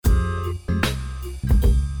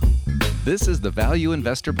This is the Value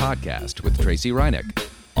Investor Podcast with Tracy Reinick.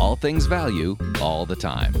 All things value, all the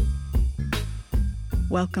time.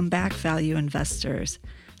 Welcome back, value investors.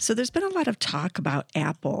 So there's been a lot of talk about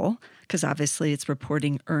Apple because obviously it's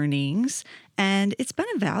reporting earnings, and it's been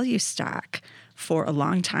a value stock for a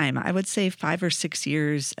long time. I would say 5 or 6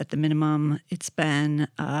 years at the minimum. It's been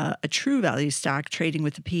a true value stock trading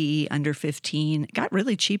with a PE under 15. It got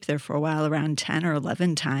really cheap there for a while, around 10 or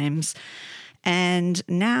 11 times. And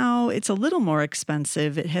now it's a little more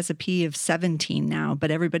expensive. It has a P of 17 now,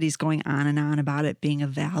 but everybody's going on and on about it being a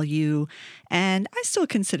value. And I still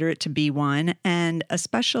consider it to be one. And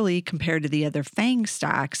especially compared to the other FANG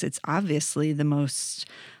stocks, it's obviously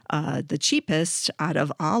the cheapest out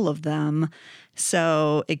of all of them.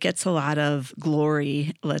 So it gets a lot of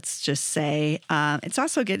glory, let's just say. It's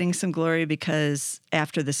also getting some glory because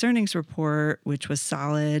after this earnings report, which was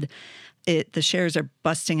solid, the shares are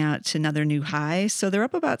busting out to another new high. So they're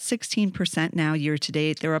up about 16% now year to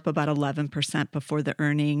date. They're up about 11% before the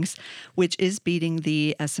earnings, which is beating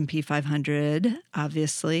the S&P 500,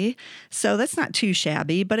 obviously. So that's not too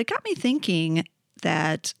shabby, but it got me thinking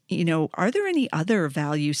that, are there any other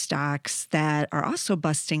value stocks that are also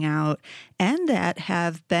busting out and that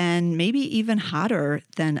have been maybe even hotter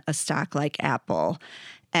than a stock like Apple?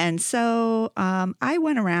 And so I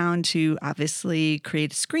went around to obviously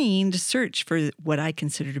create a screen to search for what I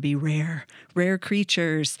consider to be rare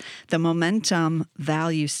creatures, the momentum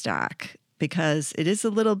value stock, because it is a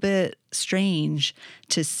little bit strange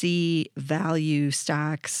to see value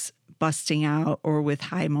stocks busting out or with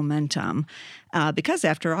high momentum. Because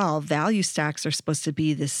after all, value stocks are supposed to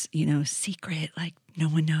be this, secret, like no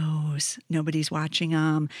one knows, nobody's watching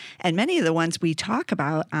them. And many of the ones we talk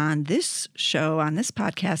about on this show, on this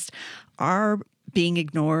podcast, are being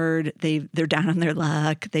ignored. They're down on their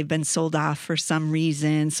luck. They've been sold off for some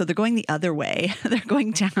reason. So they're going the other way. They're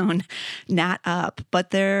going down, not up.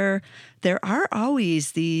 But there are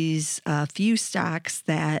always these few stocks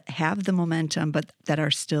that have the momentum, but that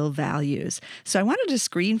are still values. So I wanted to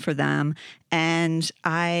screen for them, and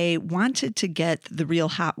I wanted to get the real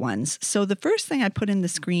hot ones. So the first thing I put in the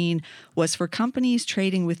screen was for companies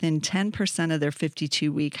trading within 10% of their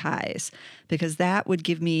 52-week highs, because that would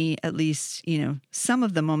give me at least, some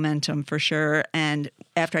of the momentum for sure. And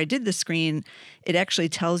after I did the screen, it actually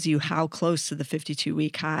tells you how close to the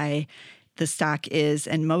 52-week high the stock is,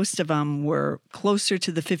 and most of them were closer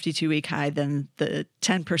to the 52-week high than the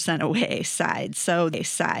 10% away side.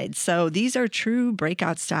 So these are true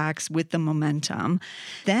breakout stocks with the momentum.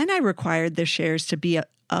 Then I required the shares to be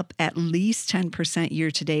up at least 10% year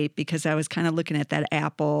to date, because I was kind of looking at that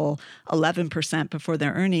Apple 11% before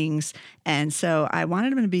their earnings. And so I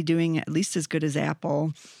wanted them to be doing at least as good as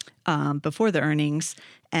Apple before the earnings.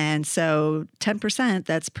 And so 10%,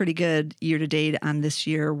 that's pretty good year to date on this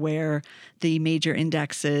year where the major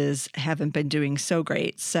indexes haven't been doing so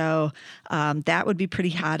great. So that would be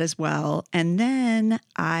pretty hot as well. And then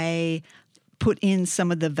I put in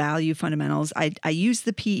some of the value fundamentals. I use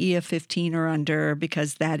the PE of 15 or under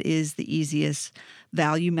because that is the easiest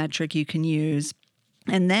value metric you can use.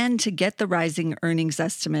 And then to get the rising earnings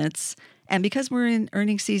estimates, and because we're in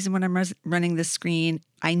earnings season when I'm running this screen,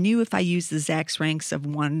 I knew if I use the Zacks ranks of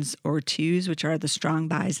 1s or 2s, which are the strong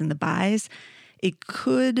buys and the buys, it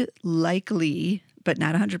could likely, but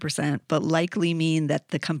not 100%, but likely mean that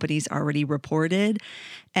the company's already reported.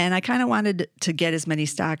 And I kind of wanted to get as many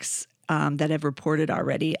stocks that have reported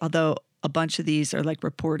already, although a bunch of these are like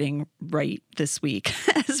reporting right this week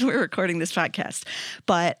as we're recording this podcast.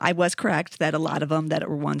 But I was correct that a lot of them that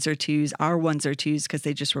were 1s or 2s are 1s or 2s because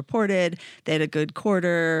they just reported, they had a good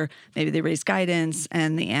quarter, maybe they raised guidance,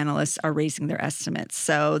 and the analysts are raising their estimates.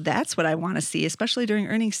 So that's what I want to see, especially during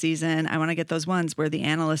earnings season. I want to get those ones where the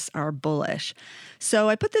analysts are bullish. So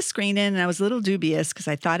I put this screen in, and I was a little dubious because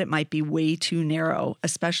I thought it might be way too narrow,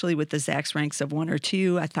 especially with the Zacks ranks of 1 or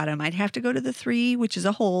 2. I thought I might have to go to the 3, which is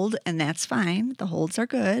a hold, and that's fine. The holds are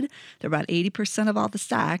good. They're about 80% of all the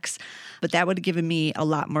stocks, but that would have given me a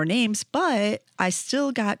lot more names, but I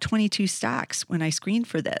still got 22 stocks when I screened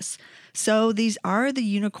for this. So these are the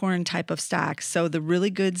unicorn type of stocks. So the really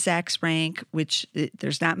good Zacks rank, which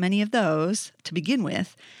there's not many of those to begin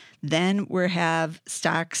with. Then we have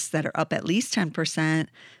stocks that are up at least 10%.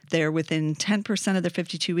 They're within 10% of their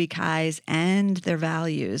 52-week highs and their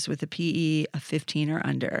values with a PE of 15 or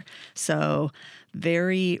under. So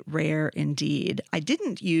Very rare indeed. I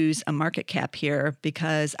didn't use a market cap here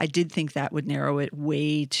because I did think that would narrow it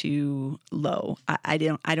way too low. I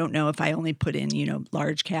don't know if I only put in,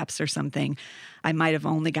 large caps or something. I might have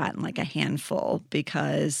only gotten like a handful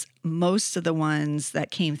because most of the ones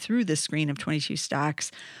that came through this screen of 22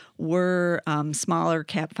 stocks were smaller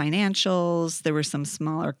cap financials. There were some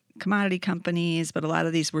smaller commodity companies, but a lot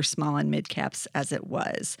of these were small and mid caps as it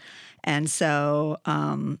was. And so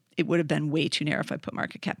it would have been way too narrow if I put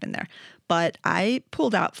market cap in there. But I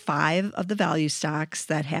pulled out 5 of the value stocks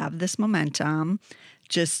that have this momentum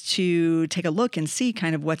just to take a look and see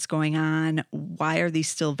kind of what's going on. Why are these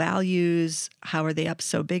still values? How are they up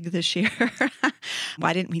so big this year?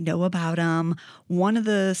 Why didn't we know about them? One of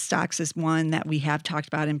the stocks is one that we have talked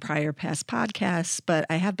about in prior past podcasts, but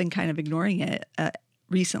I have been kind of ignoring it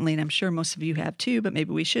recently, and I'm sure most of you have too, but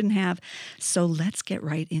maybe we shouldn't have. So let's get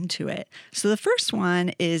right into it. So the first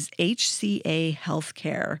one is HCA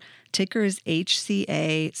Healthcare. Ticker is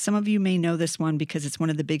HCA. Some of you may know this one because it's one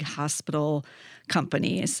of the big hospital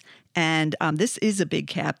companies. And this is a big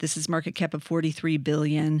cap. This is market cap of $43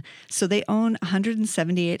 billion. So they own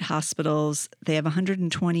 178 hospitals. They have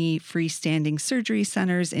 120 freestanding surgery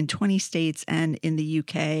centers in 20 states and in the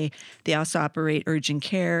UK. They also operate urgent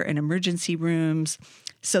care and emergency rooms.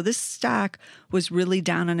 So this stock was really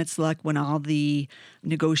down on its luck when all the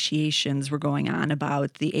negotiations were going on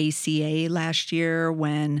about the ACA last year,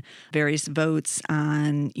 when various votes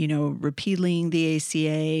on, repealing the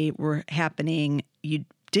ACA were happening. You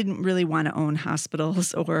didn't really want to own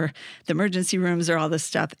hospitals or the emergency rooms or all this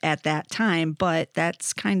stuff at that time, but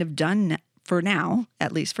that's kind of done for now,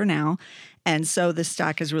 at least for now. And so the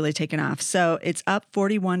stock has really taken off. So it's up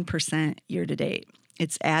 41% year to date.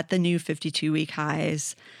 It's at the new 52-week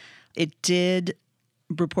highs. It did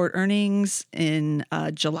report earnings in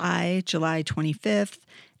July 25th,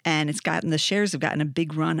 and the shares have gotten a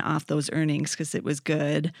big run off those earnings because it was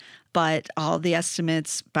good. But all the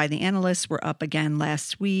estimates by the analysts were up again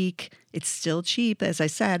last week. It's still cheap. As I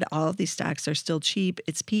said, all of these stocks are still cheap.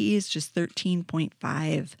 Its PE is just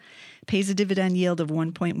 13.5. Pays a dividend yield of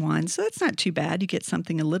 1.1. So that's not too bad. You get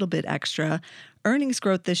something a little bit extra. Earnings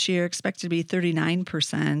growth this year expected to be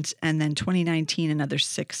 39%, and then 2019 another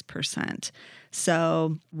 6%.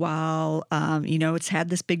 So while, it's had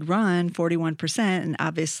this big run, 41%, and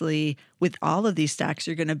obviously with all of these stocks,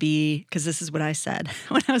 you're going to be, because this is what I said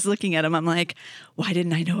when I was looking at them, I'm like, why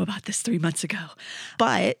didn't I know about this 3 months ago?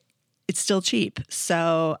 But it's still cheap.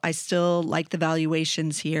 So I still like the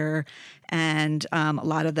valuations here, and a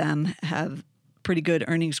lot of them have pretty good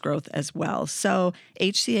earnings growth as well. So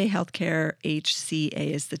HCA Healthcare,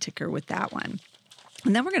 HCA is the ticker with that one.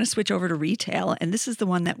 And then we're going to switch over to retail. And this is the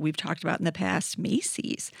one that we've talked about in the past,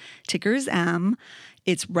 Macy's. Ticker is M.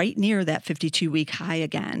 It's right near that 52-week high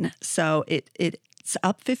again. So it's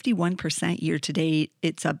up 51% year to date.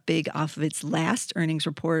 It's up big off of its last earnings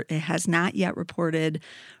report. It has not yet reported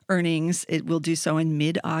earnings. It will do so in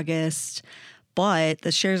mid-August. But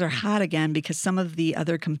the shares are hot again because some of the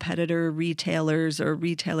other competitor retailers or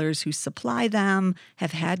retailers who supply them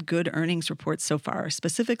have had good earnings reports so far,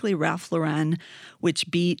 specifically Ralph Lauren, which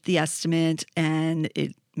beat the estimate, and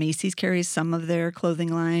Macy's carries some of their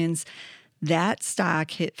clothing lines. That stock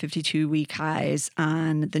hit 52-week highs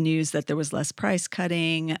on the news that there was less price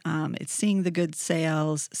cutting. It's seeing the good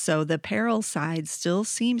sales. So the apparel side still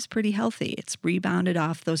seems pretty healthy. It's rebounded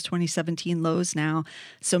off those 2017 lows now.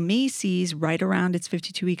 So Macy's, right around its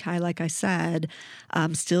 52-week high, like I said,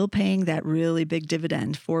 still paying that really big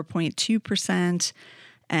dividend, 4.2%,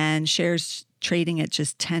 and shares trading at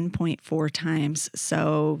just 10.4 times.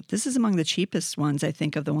 So this is among the cheapest ones, I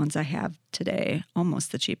think, of the ones I have today.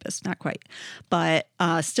 Almost the cheapest, not quite. But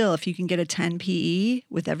still, if you can get a 10 PE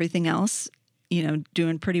with everything else,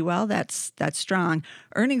 doing pretty well, that's strong.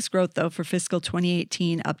 Earnings growth, though, for fiscal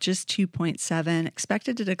 2018, up just 2.7,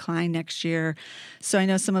 expected to decline next year. So I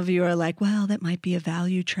know some of you are like, well, that might be a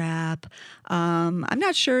value trap. I'm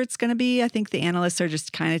not sure it's going to be. I think the analysts are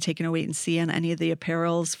just kind of taking a wait and see on any of the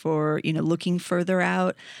apparels for, looking further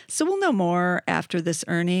out. So we'll know more after this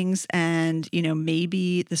earnings, and,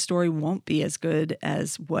 maybe the story won't be as good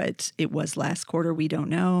as what it was last quarter. We don't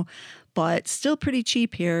know. But still pretty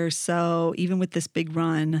cheap here. So even with this big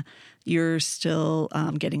run, you're still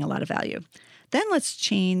getting a lot of value. Then let's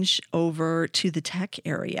change over to the tech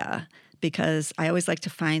area, because I always like to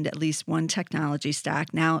find at least one technology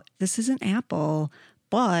stock. Now, this isn't Apple,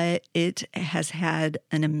 but it has had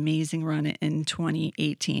an amazing run in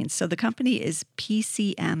 2018. So the company is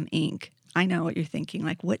PCM Inc. I know what you're thinking.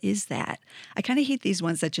 Like, what is that? I kind of hate these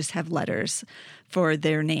ones that just have letters for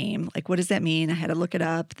their name. Like, what does that mean? I had to look it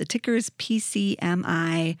up. The ticker is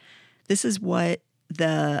PCMI. This is what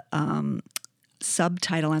the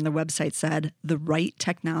subtitle on their website said, "The right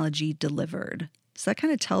technology delivered." So that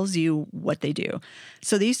kind of tells you what they do.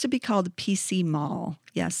 So they used to be called PC Mall.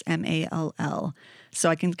 Yes, MALL. So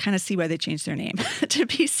I can kind of see why they changed their name to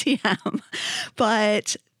PCM.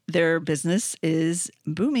 But their business is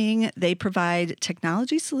booming. They provide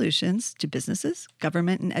technology solutions to businesses,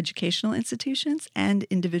 government and educational institutions, and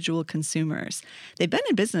individual consumers. They've been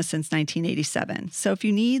in business since 1987. So if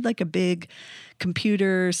you need like a big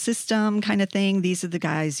computer system kind of thing, these are the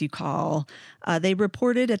guys you call. They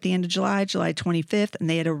reported at the end of July 25th, and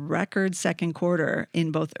they had a record second quarter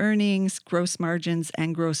in both earnings, gross margins,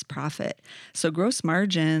 and gross profit. So gross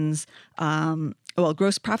margins,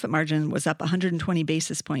 gross profit margin was up 120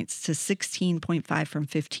 basis points to 16.5 from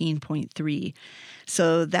 15.3.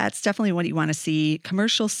 So that's definitely what you want to see.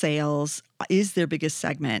 Commercial sales is their biggest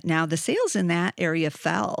segment. Now, the sales in that area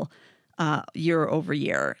fell year over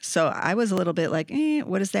year. So I was a little bit like,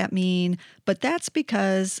 what does that mean? But that's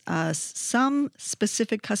because some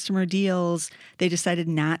specific customer deals they decided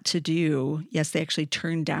not to do. Yes, they actually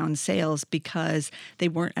turned down sales because they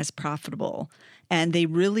weren't as profitable. And they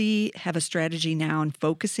really have a strategy now in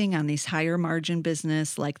focusing on these higher margin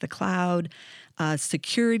business like the cloud,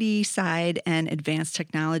 security side, and advanced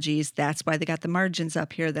technologies. That's why they got the margins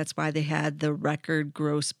up here. That's why they had the record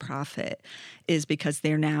gross profit, is because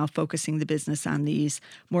they're now focusing the business on these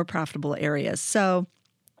more profitable areas. So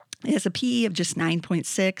it has a PE of just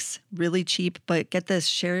 9.6, really cheap, but get this,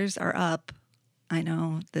 shares are up. I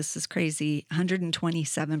know this is crazy,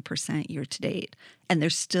 127% year to date, and they're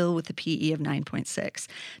still with a PE of 9.6.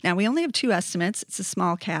 Now, we only have two estimates. It's a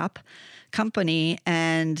small cap company,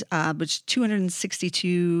 and which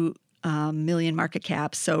 262 million market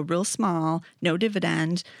cap, so real small, no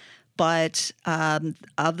dividend. But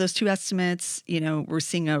of those two estimates, we're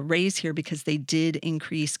seeing a raise here because they did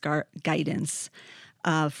increase guidance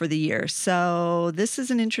for the year. So this is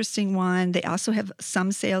an interesting one. They also have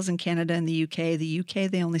some sales in Canada and the UK. The UK,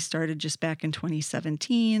 they only started just back in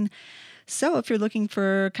 2017. So if you're looking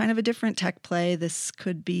for kind of a different tech play, this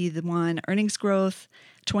could be the one. Earnings growth,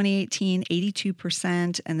 2018,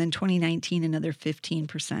 82%, and then 2019, another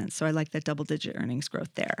 15%. So I like that double-digit earnings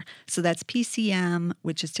growth there. So that's PCM,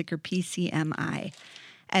 which is ticker PCMI.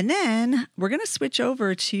 And then we're going to switch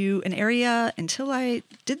over to an area. Until I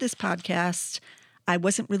did this podcast, I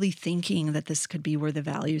wasn't really thinking that this could be where the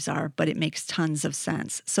values are, but it makes tons of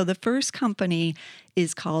sense. So the first company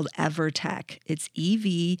is called EVERTEC. It's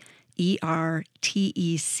EVERTEC,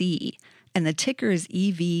 and the ticker is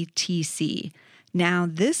EVTC. Now,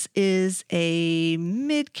 this is a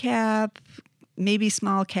mid-cap, maybe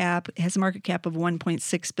small cap. It has a market cap of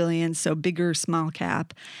 1.6 billion, so bigger small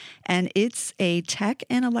cap. And it's a tech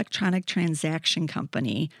and electronic transaction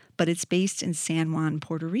company, but it's based in San Juan,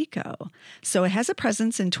 Puerto Rico. So it has a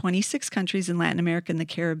presence in 26 countries in Latin America and the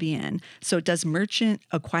Caribbean. So it does merchant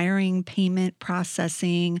acquiring, payment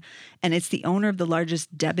processing, and it's the owner of the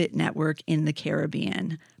largest debit network in the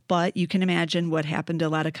Caribbean. But you can imagine what happened to a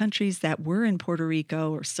lot of countries that were in Puerto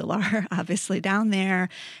Rico, or still are obviously down there,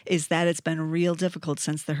 is that it's been real difficult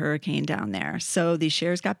since the hurricane down there. So these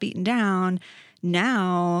shares got beaten down.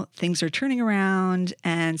 Now things are turning around,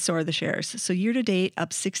 and so are the shares. So year to date, up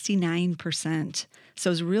 69%. So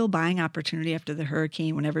it was a real buying opportunity after the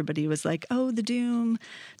hurricane when everybody was like, oh, the doom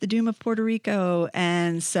of Puerto Rico.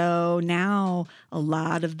 And so now a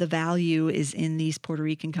lot of the value is in these Puerto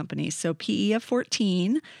Rican companies. So PE of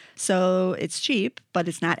 14. So it's cheap, but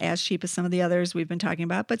it's not as cheap as some of the others we've been talking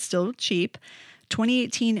about, but still cheap.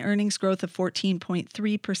 2018 earnings growth of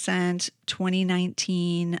 14.3%,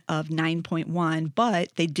 2019 of 9.1%,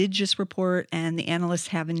 but they did just report, and the analysts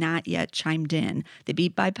have not yet chimed in. They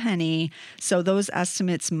beat by penny, so those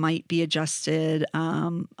estimates might be adjusted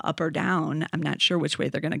up or down. I'm not sure which way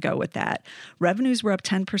they're going to go with that. Revenues were up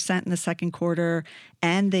 10% in the second quarter,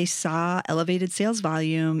 and they saw elevated sales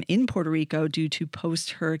volume in Puerto Rico due to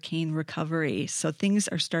post-hurricane recovery. So things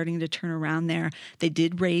are starting to turn around there. They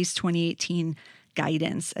did raise 2018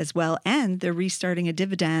 guidance as well, and they're restarting a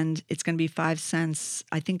dividend. It's going to be 5 cents,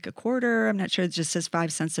 I think, a quarter. I'm not sure. It just says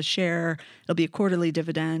 5 cents a share. It'll be a quarterly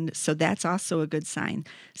dividend, so that's also a good sign.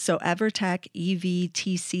 So EVERTEC,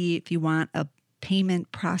 EVTC, if you want a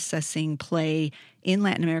payment processing play in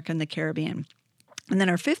Latin America and the Caribbean. And then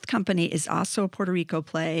our fifth company is also a Puerto Rico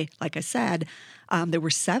play. Like I said, there were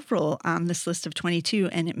several on this list of 22,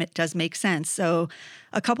 and it does make sense. So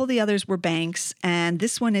a couple of the others were banks, and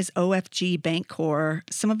this one is OFG Bancorp.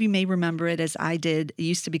 Some of you may remember it as I did. It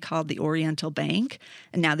used to be called the Oriental Bank,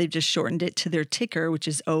 and now they've just shortened it to their ticker, which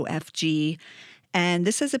is OFG. And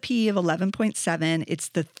this has a PE of 11.7. It's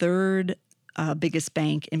the third biggest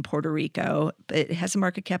bank in Puerto Rico. It has a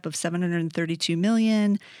market cap of $732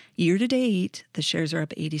 million. Year to date, the shares are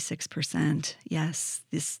up 86%. Yes,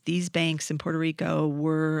 these banks in Puerto Rico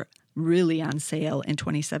were really on sale in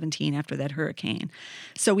 2017 after that hurricane.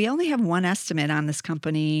 So we only have one estimate on this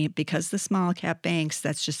company because the small cap banks,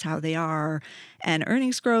 that's just how they are. And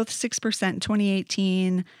earnings growth, 6% in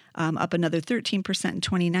 2018, up another 13% in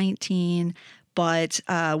 2019. But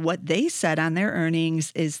what they said on their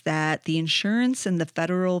earnings is that the insurance and the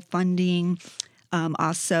federal funding,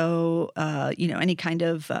 also, any kind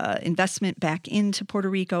of investment back into Puerto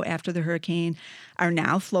Rico after the hurricane are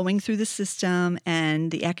now flowing through the system.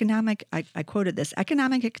 And the I quoted this,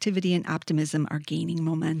 economic activity and optimism are gaining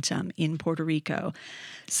momentum in Puerto Rico.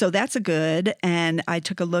 So that's a good. And I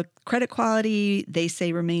took a look, credit quality, they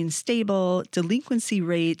say remains stable. Delinquency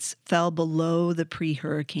rates fell below the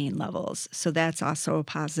pre-hurricane levels. So that's also a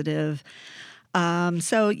positive.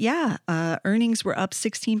 Earnings were up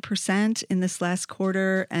 16% in this last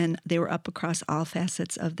quarter, and they were up across all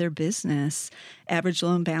facets of their business. Average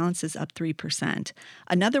loan balance is up 3%.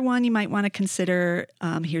 Another one you might want to consider,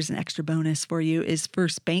 here's an extra bonus for you, is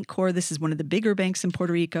First Bancorp. This is one of the bigger banks in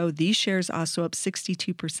Puerto Rico. These shares also up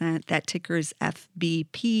 62%. That ticker is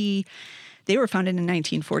FBP. They were founded in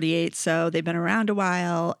 1948, so they've been around a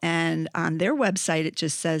while. And on their website, it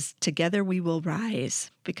just says, "Together we will rise,"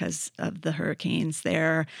 because of the hurricanes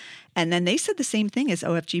there. And then they said the same thing as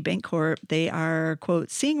OFG Bancorp. They are, quote,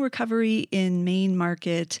 "seeing recovery in main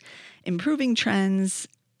market, improving trends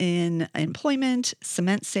in employment,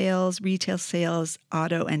 cement sales, retail sales,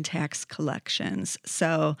 auto, and tax collections."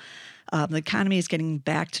 So the economy is getting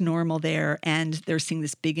back to normal there, and they're seeing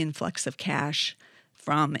this big influx of cash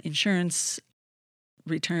from insurance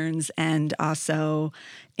returns and also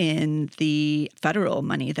in the federal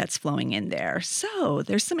money that's flowing in there. So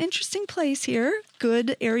there's some interesting plays here,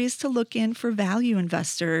 good areas to look in for value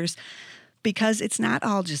investors, because it's not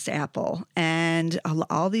all just Apple. And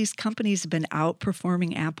all these companies have been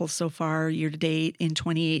outperforming Apple so far year to date in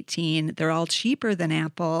 2018. They're all cheaper than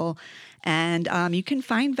Apple. And you can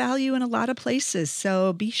find value in a lot of places.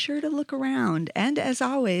 So be sure to look around. And as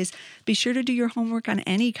always, be sure to do your homework on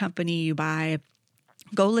any company you buy.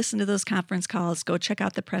 Go listen to those conference calls, go check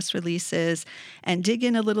out the press releases, and dig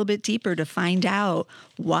in a little bit deeper to find out,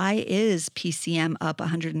 why is PCM up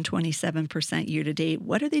 127% year to date?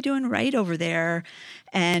 What are they doing right over there?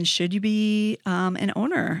 And should you be an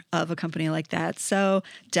owner of a company like that? So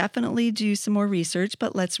definitely do some more research,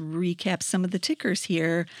 but let's recap some of the tickers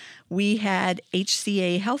here. We had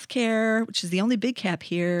HCA Healthcare, which is the only big cap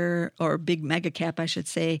here, or big mega cap, I should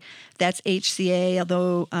say. That's HCA,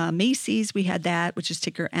 although Macy's, we had that, which is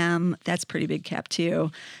ticker M. That's pretty big cap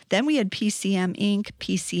too. Then we had PCM Inc.,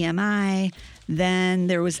 PCMI. Then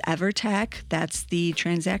there was Evertech. That's the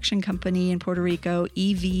transaction company in Puerto Rico,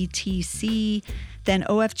 EVTC. Then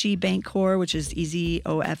OFG Bancorp, which is Easy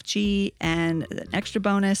OFG, and an extra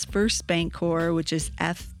bonus, First Bancorp, which is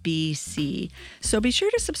FBC. So be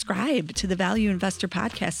sure to subscribe to the Value Investor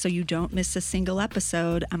Podcast so you don't miss a single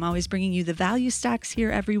episode. I'm always bringing you the value stocks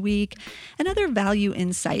here every week and other value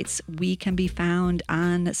insights. We can be found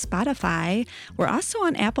on Spotify. We're also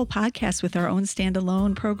on Apple Podcasts with our own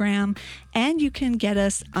standalone program, and you can get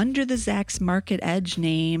us under the Zacks Market Edge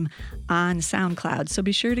name on SoundCloud. So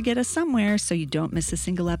be sure to get us somewhere so you don't miss a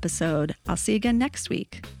single episode. I'll see you again next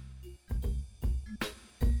week.